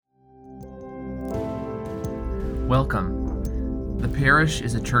Welcome. The Parish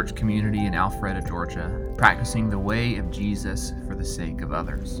is a church community in Alpharetta, Georgia, practicing the way of Jesus for the sake of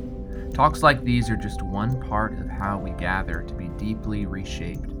others. Talks like these are just one part of how we gather to be deeply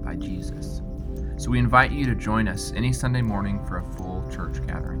reshaped by Jesus. So we invite you to join us any Sunday morning for a full church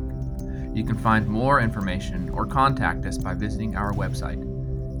gathering. You can find more information or contact us by visiting our website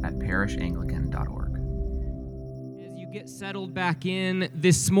at parishanglican.org. Get settled back in.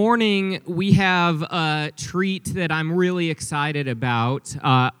 This morning, we have a treat that I'm really excited about.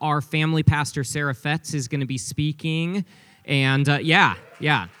 Our family pastor, Sarah Fetz, is going to be speaking. And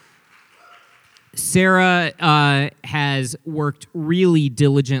Sarah has worked really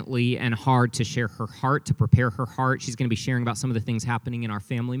diligently and hard to share her heart, to prepare her heart. She's going to be sharing about some of the things happening in our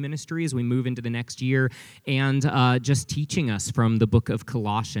family ministry as we move into the next year, and just teaching us from the book of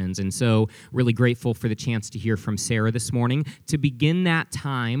Colossians. And so really grateful for the chance to hear from Sarah this morning. To begin that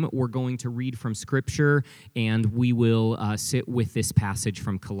time, we're going to read from Scripture, and we will sit with this passage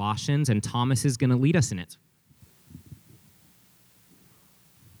from Colossians, and Thomas is going to lead us in it.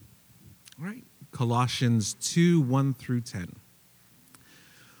 All right. Colossians 2, 1 through 10.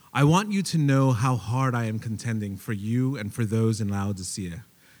 I want you to know how hard I am contending for you and for those in Laodicea,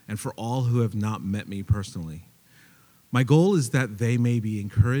 and for all who have not met me personally. My goal is that they may be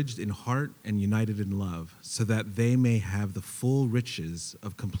encouraged in heart and united in love, so that they may have the full riches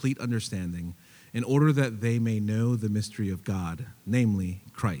of complete understanding, in order that they may know the mystery of God, namely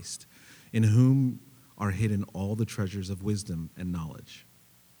Christ, in whom are hidden all the treasures of wisdom and knowledge.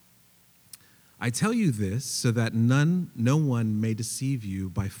 I tell you this so that no one may deceive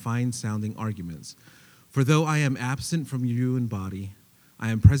you by fine-sounding arguments. For though I am absent from you in body, I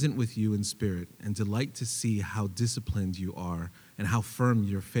am present with you in spirit, and delight to see how disciplined you are and how firm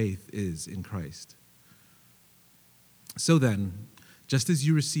your faith is in Christ. So then, just as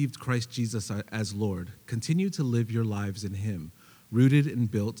you received Christ Jesus as Lord, continue to live your lives in him, rooted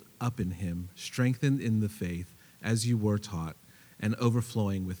and built up in him, strengthened in the faith as you were taught, and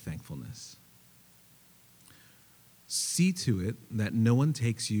overflowing with thankfulness. See to it that no one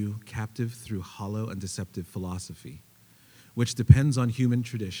takes you captive through hollow and deceptive philosophy, which depends on human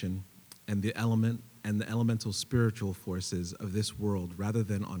tradition and the elemental spiritual forces of this world rather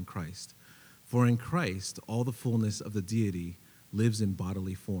than on Christ. For in Christ all the fullness of the deity lives in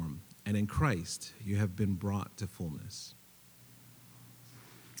bodily form, and in Christ you have been brought to fullness.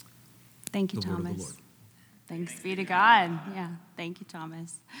 Thank you, Thomas. Thanks be to God. Yeah, thank you,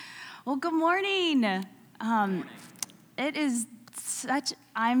 Thomas. Well, good morning. I'm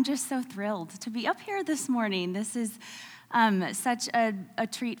just so thrilled to be up here this morning. This is such a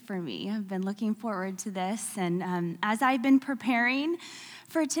treat for me. I've been looking forward to this, and as I've been preparing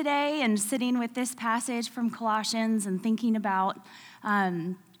for today and sitting with this passage from Colossians and thinking about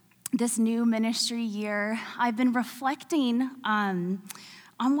this new ministry year, I've been reflecting on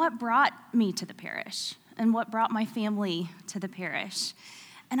what brought me to the parish and what brought my family to the parish.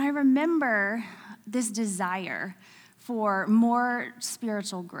 And I remember this desire for more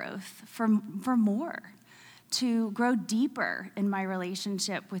spiritual growth, for more, to grow deeper in my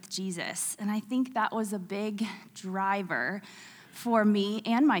relationship with Jesus. And I think that was a big driver for me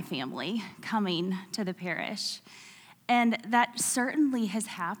and my family coming to the parish. And that certainly has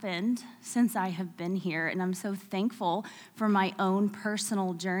happened since I have been here, and I'm so thankful for my own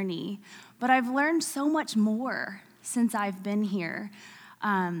personal journey. But I've learned so much more since I've been here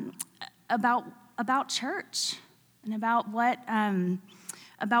about church and about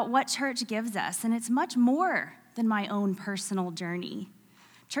what church gives us. And it's much more than my own personal journey.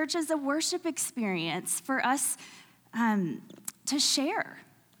 Church is a worship experience for us to share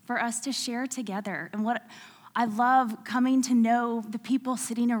together. And what I love coming to know the people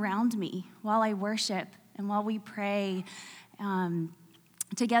sitting around me while I worship and while we pray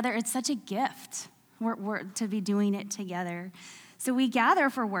together. It's such a gift we're to be doing it together. So we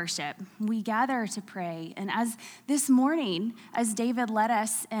gather for worship. We gather to pray. And as this morning, as David led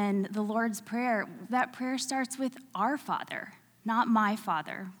us in the Lord's Prayer, that prayer starts with our Father, not my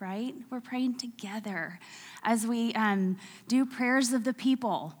Father, right? We're praying together. As we do prayers of the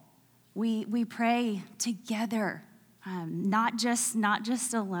people, we pray together, not just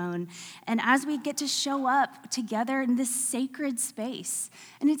alone. And as we get to show up together in this sacred space,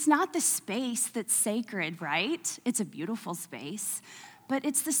 and it's not the space that's sacred, right? It's a beautiful space, but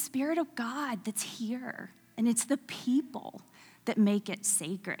it's the Spirit of God that's here, and it's the people that make it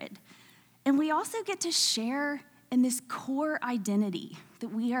sacred. And we also get to share in this core identity that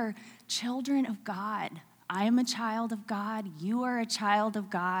we are children of God. I am a child of God. You are a child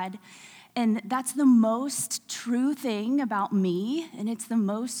of God. And that's the most true thing about me, and it's the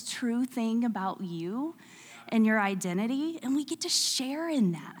most true thing about you. in your identity, and we get to share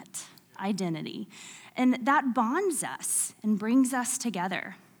in that identity. And that bonds us and brings us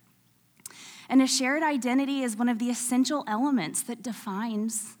together. And a shared identity is one of the essential elements that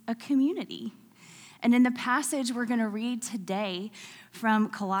defines a community. And in the passage we're going to read today from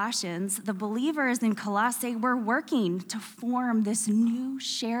Colossians, the believers in Colossae were working to form this new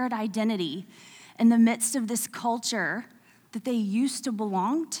shared identity in the midst of this culture that they used to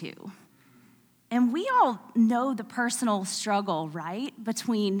belong to. And we all know the personal struggle, right,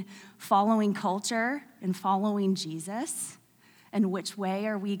 between following culture and following Jesus, and which way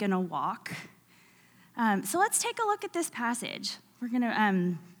are we going to walk? So let's take a look at this passage. We're going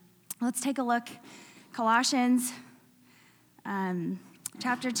to, let's take a look, Colossians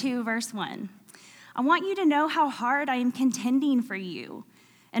chapter 2, verse 1. I want you to know how hard I am contending for you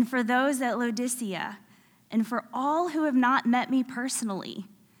and for those at Laodicea and for all who have not met me personally.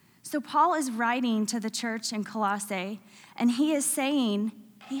 So Paul is writing to the church in Colossae, and he is saying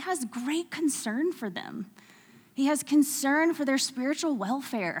he has great concern for them. He has concern for their spiritual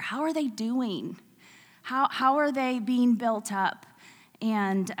welfare. How are they doing? How are they being built up?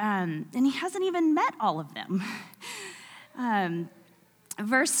 And he hasn't even met all of them.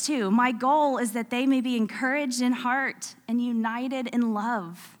 Verse 2, my goal is that they may be encouraged in heart and united in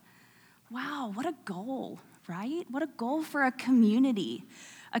love. Wow, what a goal, right? What a goal for a community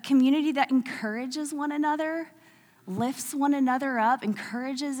that encourages one another, lifts one another up,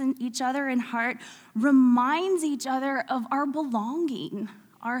 encourages each other in heart, reminds each other of our belonging,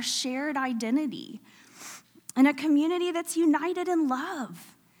 our shared identity, and a community that's united in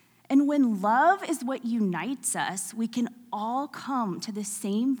love. And when love is what unites us, we can all come to the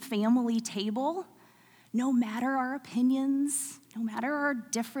same family table, no matter our opinions, no matter our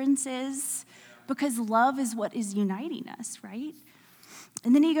differences, because love is what is uniting us, right?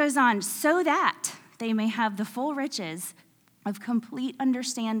 And then he goes on, so that they may have the full riches of complete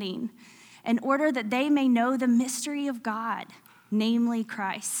understanding, in order that they may know the mystery of God, namely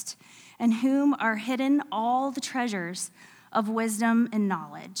Christ, in whom are hidden all the treasures of wisdom and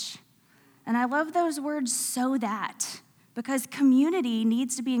knowledge. And I love those words, so that, because community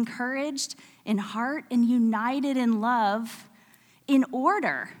needs to be encouraged in heart and united in love in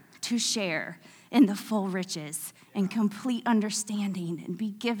order to share in the full riches and complete understanding and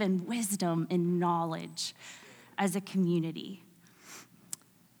be given wisdom and knowledge as a community.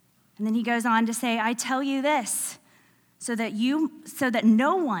 And then he goes on to say, I tell you this, so that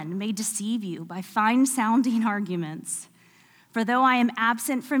no one may deceive you by fine-sounding arguments. For though I am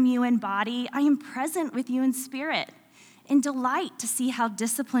absent from you in body, I am present with you in spirit, and delight to see how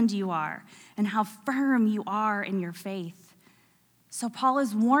disciplined you are and how firm you are in your faith. So Paul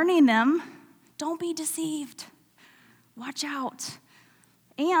is warning them, don't be deceived. Watch out.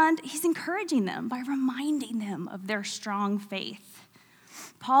 And he's encouraging them by reminding them of their strong faith.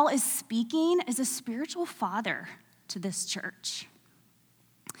 Paul is speaking as a spiritual father to this church.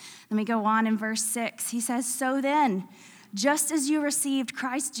 Let me go on in verse 6. He says, so then, just as you received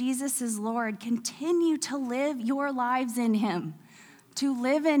Christ Jesus as Lord, continue to live your lives in him. To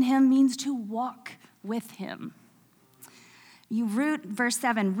live in him means to walk with him. Verse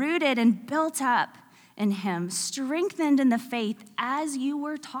 7, rooted and built up in him, strengthened in the faith as you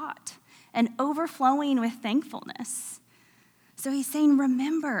were taught, and overflowing with thankfulness. So he's saying,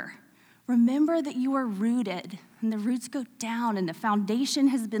 remember that you are rooted, and the roots go down, and the foundation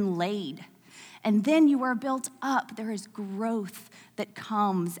has been laid. And then you are built up. There is growth that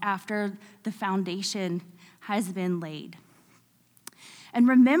comes after the foundation has been laid. And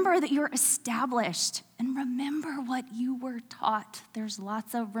remember that you're established, and remember what you were taught. There's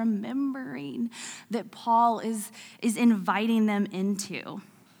lots of remembering that Paul is inviting them into.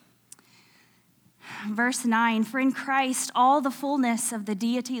 Verse 9, for in Christ all the fullness of the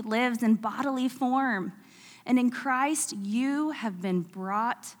deity lives in bodily form, and in Christ you have been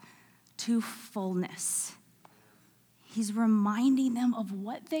brought to fullness. He's reminding them of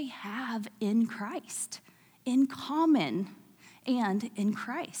what they have in Christ, in common and in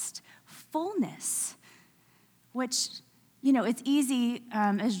Christ. Fullness, which, it's easy,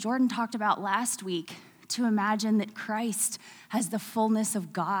 as Jordan talked about last week, to imagine that Christ has the fullness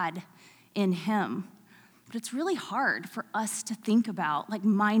of God in him. But it's really hard for us to think about, like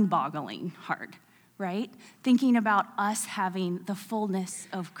mind-boggling hard, right? Thinking about us having the fullness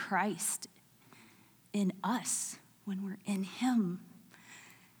of Christ in us when we're in him.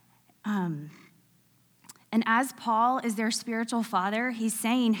 And as Paul is their spiritual father, he's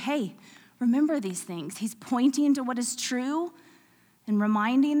saying, hey, remember these things. He's pointing to what is true and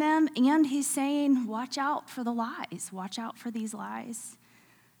reminding them, and he's saying, watch out for the lies. Watch out for these lies.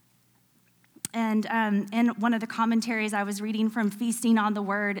 And in one of the commentaries I was reading from Feasting on the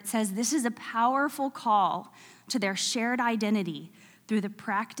Word, it says, this is a powerful call to their shared identity through the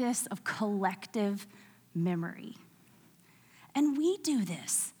practice of collective memory. And we do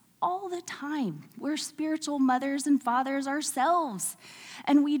this all the time. We're spiritual mothers and fathers ourselves.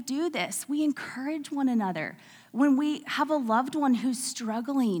 And we do this. We encourage one another. When we have a loved one who's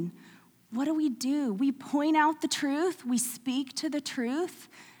struggling, what do? We point out the truth. We speak to the truth.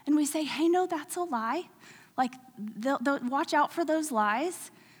 And we say, hey, no, that's a lie. Like, watch out for those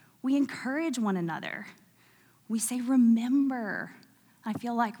lies. We encourage one another. We say, remember. I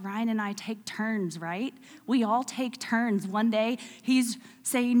feel like Ryan and I take turns, right? We all take turns. One day he's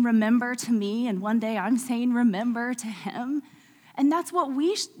saying remember to me, and one day I'm saying remember to him. And that's what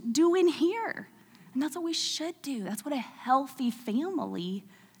we do in here. And that's what we should do. That's what a healthy family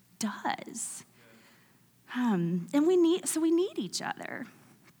does. And we need each other.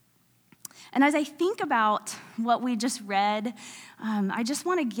 And as I think about what we just read, I just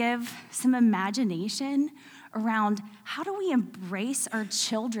want to give some imagination around how do we embrace our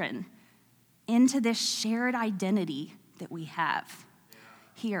children into this shared identity that we have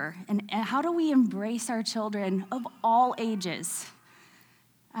here? And how do we embrace our children of all ages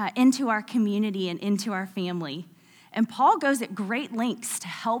into our community and into our family? And Paul goes at great lengths to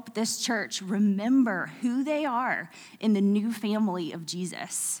help this church remember who they are in the new family of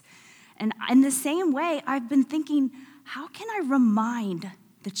Jesus. And in the same way, I've been thinking, how can I remind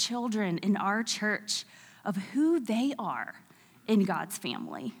the children in our church of who they are in God's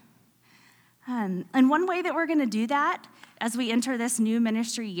family? And one way that we're going to do that as we enter this new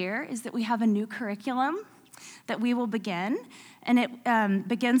ministry year is that we have a new curriculum that we will begin. And it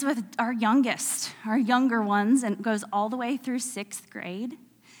begins with our younger ones, and goes all the way through 6th grade.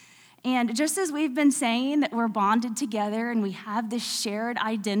 And just as we've been saying that we're bonded together and we have this shared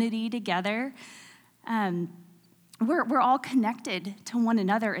identity together, we're all connected to one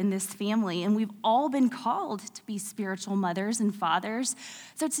another in this family, and we've all been called to be spiritual mothers and fathers.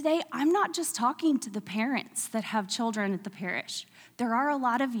 So today, I'm not just talking to the parents that have children at the parish. There are a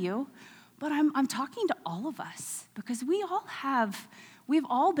lot of you, but I'm talking to all of us, because we've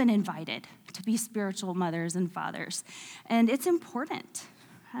all been invited to be spiritual mothers and fathers, and it's important.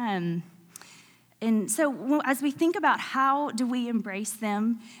 And so as we think about how do we embrace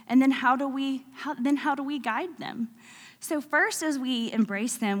them, and then how do we guide them? So first, as we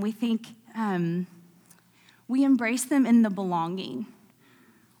embrace them, we think we embrace them in the belonging.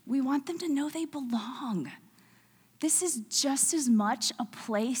 We want them to know they belong. This is just as much a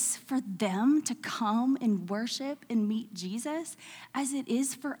place for them to come and worship and meet Jesus as it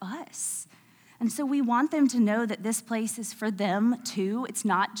is for us. And so we want them to know that this place is for them too. It's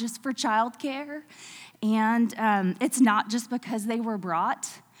not just for childcare, and it's not just because they were brought.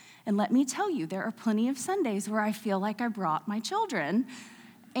 And let me tell you, there are plenty of Sundays where I feel like I brought my children,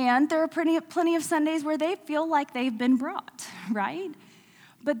 and there are plenty of Sundays where they feel like they've been brought, right?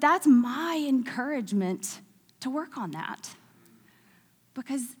 But that's my encouragement to work on that,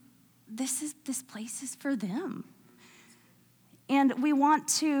 because this place is for them. And we want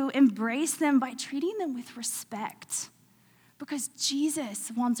to embrace them by treating them with respect, because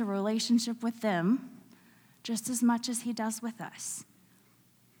Jesus wants a relationship with them just as much as he does with us.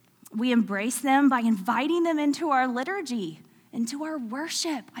 We embrace them by inviting them into our liturgy, into our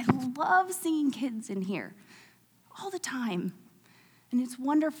worship. I love seeing kids in here all the time, and it's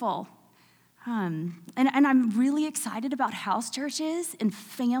wonderful. And I'm really excited about house churches and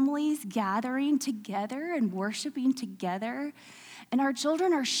families gathering together and worshiping together. And our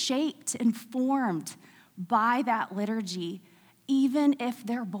children are shaped and formed by that liturgy, even if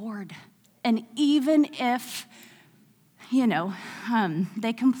they're bored, and even if,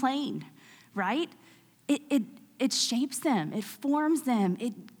 they complain, right? It shapes them, it forms them,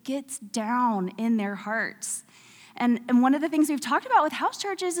 it gets down in their hearts. And one of the things we've talked about with house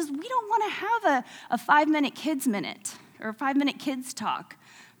churches is we don't want to have a 5-minute kids minute or a 5-minute kids talk,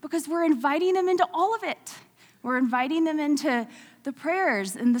 because we're inviting them into all of it. We're inviting them into the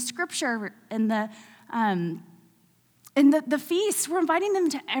prayers and the scripture and the feast. We're inviting them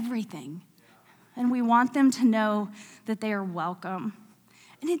to everything. And we want them to know that they are welcome.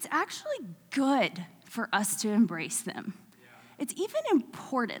 And it's actually good for us to embrace them. It's even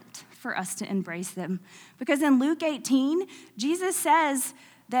important for us to embrace them, because in Luke 18, Jesus says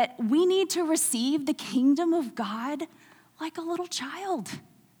that we need to receive the kingdom of God like a little child,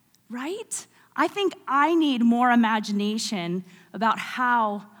 right? I think I need more imagination about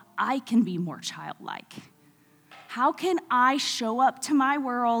how I can be more childlike. How can I show up to my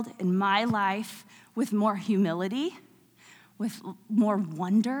world and my life with more humility, with more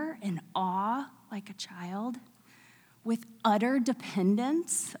wonder and awe like a child, with utter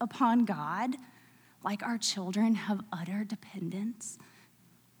dependence upon God, like our children have utter dependence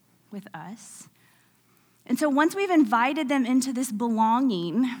with us. And so once we've invited them into this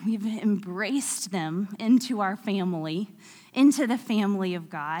belonging, we've embraced them into our family, into the family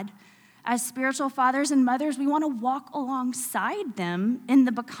of God. As spiritual fathers and mothers, we want to walk alongside them in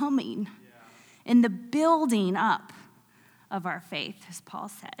the becoming, in the building up of our faith, as Paul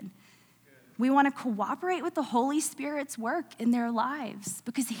said. We want to cooperate with the Holy Spirit's work in their lives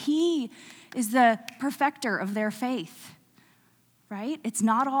because he is the perfecter of their faith, right? It's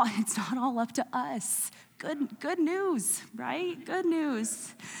not all up to us. Good news, right? Good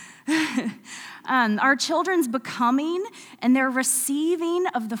news. Our children's becoming and their receiving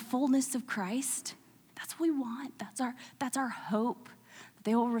of the fullness of Christ, that's what we want. That's our hope.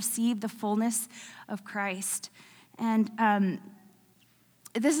 They will receive the fullness of Christ. And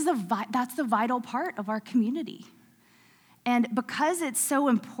that's the vital part of our community. And because it's so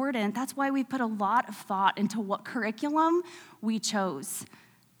important, that's why we put a lot of thought into what curriculum we chose.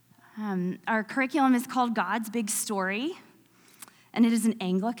 Our curriculum is called God's Big Story, and it is an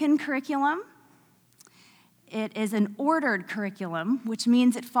Anglican curriculum. It is an ordered curriculum, which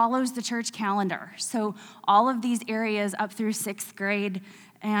means it follows the church calendar. So all of these areas up through 6th grade,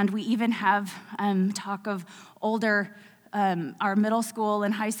 and we even have talk of older, our middle school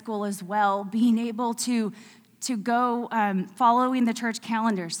and high school as well, being able to go following the church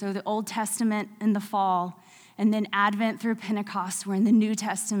calendar. So the Old Testament in the fall, and then Advent through Pentecost, we're in the New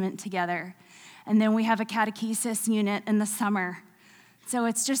Testament together. And then we have a catechesis unit in the summer. So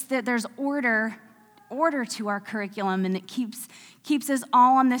it's just that there's order to our curriculum, and it keeps us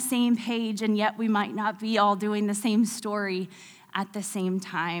all on the same page, and yet we might not be all doing the same story at the same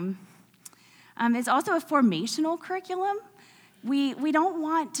time. It's also a formational curriculum. We don't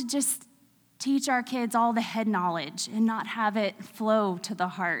want to just teach our kids all the head knowledge and not have it flow to the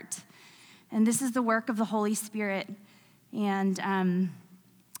heart. And this is the work of the Holy Spirit. And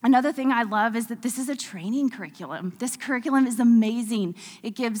another thing I love is that this is a training curriculum. This curriculum is amazing.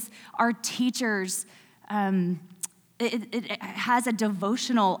 It gives our teachers, it has a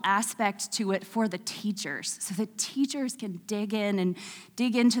devotional aspect to it for the teachers. So the teachers can dig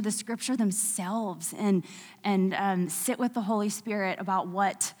into the scripture themselves and sit with the Holy Spirit about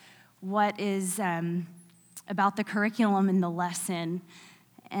what is about the curriculum and the lesson.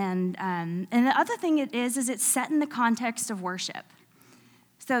 And the other thing it is it's set in the context of worship.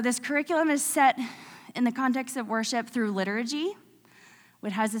 So this curriculum is set in the context of worship through liturgy.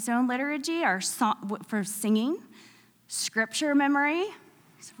 It has its own liturgy, our song for singing, scripture memory,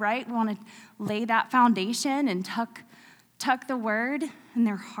 right? We want to lay that foundation and tuck the word in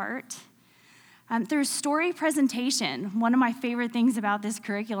their heart. Through story presentation, one of my favorite things about this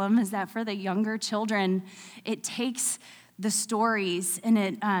curriculum is that for the younger children, it takes the stories and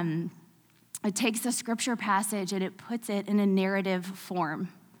it takes the scripture passage and it puts it in a narrative form.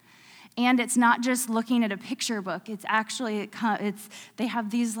 And it's not just looking at a picture book. It's actually, they have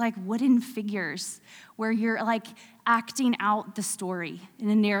these like wooden figures where you're like acting out the story in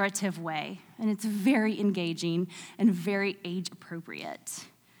a narrative way. And it's very engaging and very age appropriate.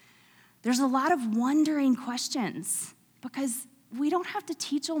 There's a lot of wondering questions because we don't have to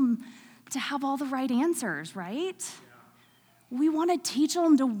teach them to have all the right answers, right? Yeah. We want to teach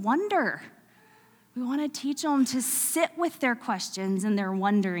them to wonder. We want to teach them to sit with their questions and their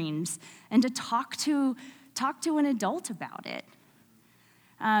wonderings and to talk to an adult about it.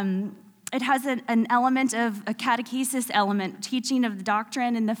 It has an element of a catechesis element, teaching of the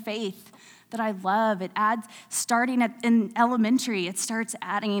doctrine and the faith that I love. It adds, starting in elementary, it starts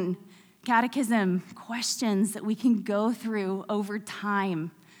adding catechism questions that we can go through over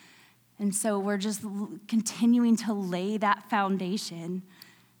time. And so we're just continuing to lay that foundation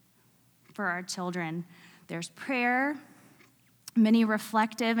for our children. There's prayer, many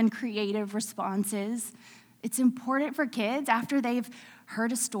reflective and creative responses. It's important for kids after they've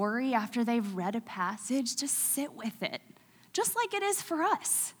heard a story, after they've read a passage, just sit with it, just like it is for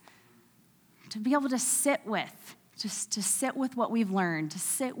us, to be able to sit with. Just to sit with what we've learned, to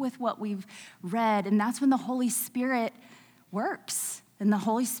sit with what we've read. And that's when the Holy Spirit works. And the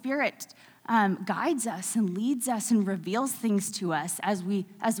Holy Spirit guides us and leads us and reveals things to us as we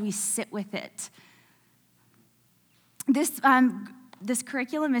sit with it. This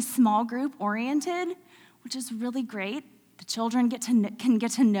curriculum is small group oriented, which is really great. The children can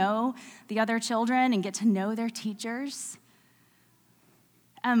get to know the other children and get to know their teachers.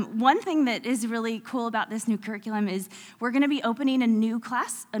 One thing that is really cool about this new curriculum is we're going to be opening a new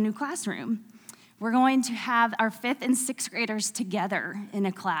classroom. We're going to have our 5th and 6th graders together in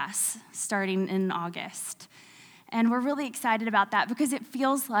a class starting in August. And we're really excited about that because it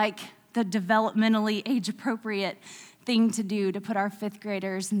feels like the developmentally age-appropriate thing to do, to put our 5th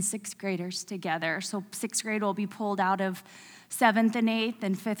graders and 6th graders together. So 6th grade will be pulled out of 7th and 8th,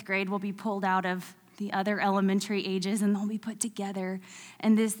 and 5th grade will be pulled out of the other elementary ages, and they'll be put together.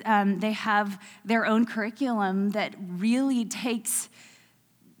 And this, they have their own curriculum that really takes,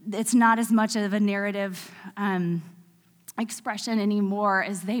 it's not as much of a narrative expression anymore,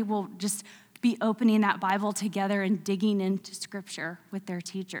 as they will just be opening that Bible together and digging into Scripture with their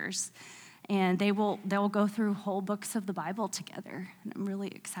teachers. And they'll go through whole books of the Bible together, and I'm really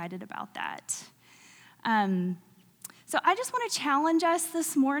excited about that. So I just want to challenge us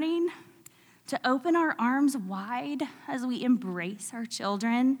this morning to open our arms wide as we embrace our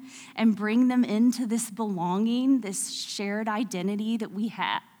children and bring them into this belonging, this shared identity that we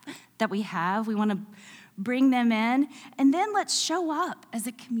have. We want to bring them in, and then let's show up as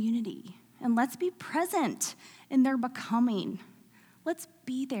a community, and let's be present in their becoming. Let's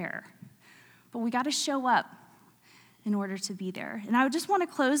be there. But we got to show up in order to be there. And I just want to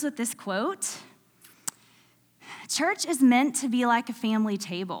close with this quote. Church is meant to be like a family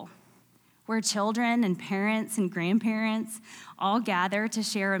table, where children and parents and grandparents all gather to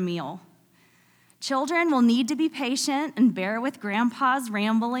share a meal. Children will need to be patient and bear with grandpa's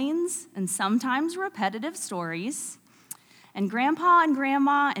ramblings and sometimes repetitive stories. And grandpa and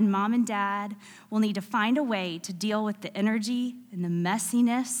grandma and mom and dad will need to find a way to deal with the energy and the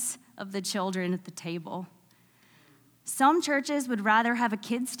messiness of the children at the table. Some churches would rather have a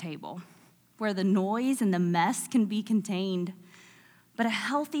kids' table where the noise and the mess can be contained. But a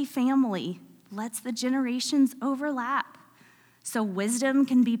healthy family lets the generations overlap so wisdom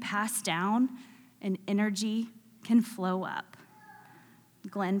can be passed down and energy can flow up.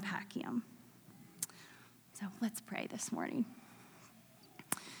 Glenn Packiam. So let's pray this morning.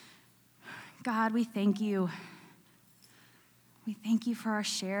 God, we thank you. We thank you for our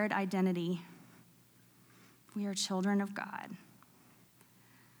shared identity. We are children of God.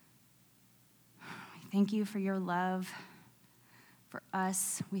 We thank you for your love for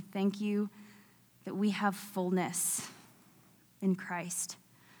us. We thank you that we have fullness in Christ.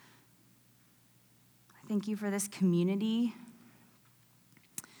 I thank you for this community.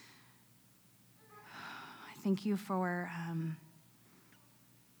 I thank you for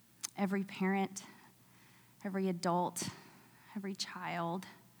every parent, every adult, every child.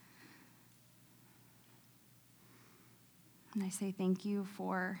 And I say thank you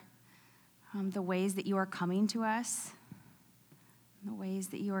for the ways that you are coming to us, the ways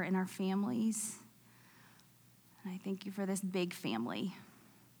that you are in our families. And I thank you for this big family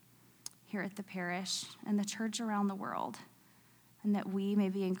here at the parish and the church around the world, and that we may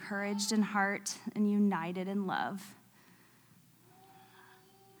be encouraged in heart and united in love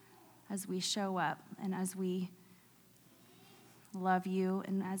as we show up and as we love you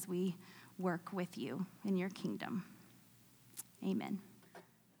and as we work with you in your kingdom. Amen.